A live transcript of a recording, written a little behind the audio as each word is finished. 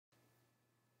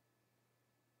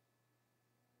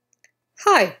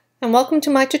Hi, and welcome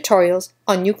to my tutorials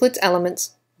on Euclid's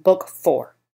Elements, Book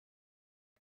 4.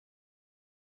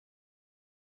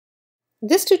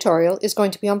 This tutorial is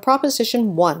going to be on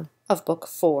Proposition 1 of Book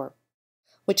 4,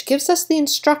 which gives us the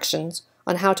instructions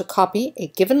on how to copy a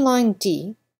given line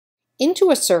D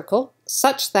into a circle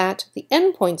such that the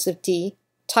endpoints of D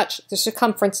touch the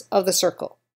circumference of the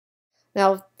circle.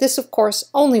 Now, this of course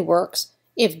only works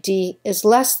if D is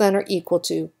less than or equal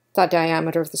to the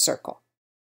diameter of the circle.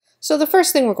 So the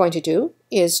first thing we're going to do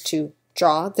is to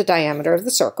draw the diameter of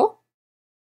the circle.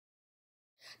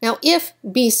 Now if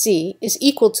BC is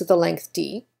equal to the length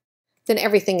D, then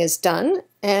everything is done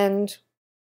and,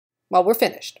 well, we're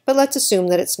finished. But let's assume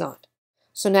that it's not.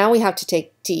 So now we have to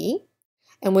take D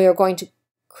and we are going to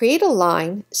create a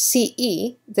line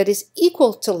CE that is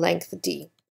equal to length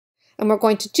D. And we're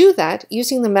going to do that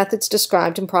using the methods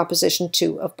described in Proposition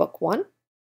 2 of Book 1.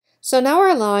 So now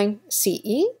our line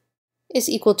CE is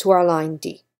equal to our line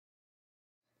D.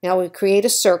 Now we create a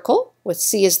circle with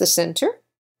C as the center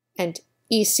and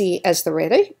EC as the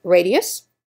radius,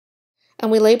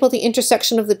 and we label the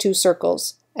intersection of the two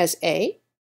circles as A,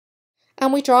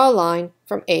 and we draw a line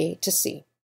from A to C.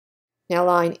 Now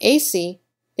line AC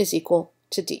is equal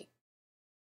to D.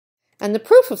 And the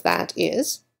proof of that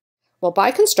is, well,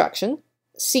 by construction,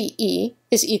 CE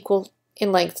is equal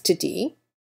in length to D,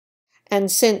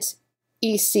 and since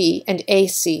EC and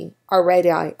AC are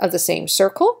radii of the same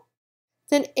circle,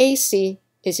 then AC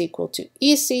is equal to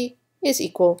EC is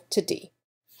equal to D.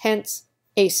 Hence,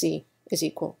 AC is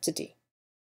equal to D.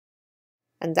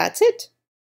 And that's it.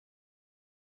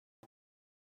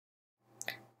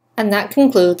 And that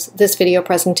concludes this video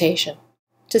presentation.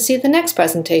 To see the next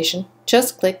presentation,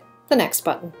 just click the next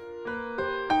button.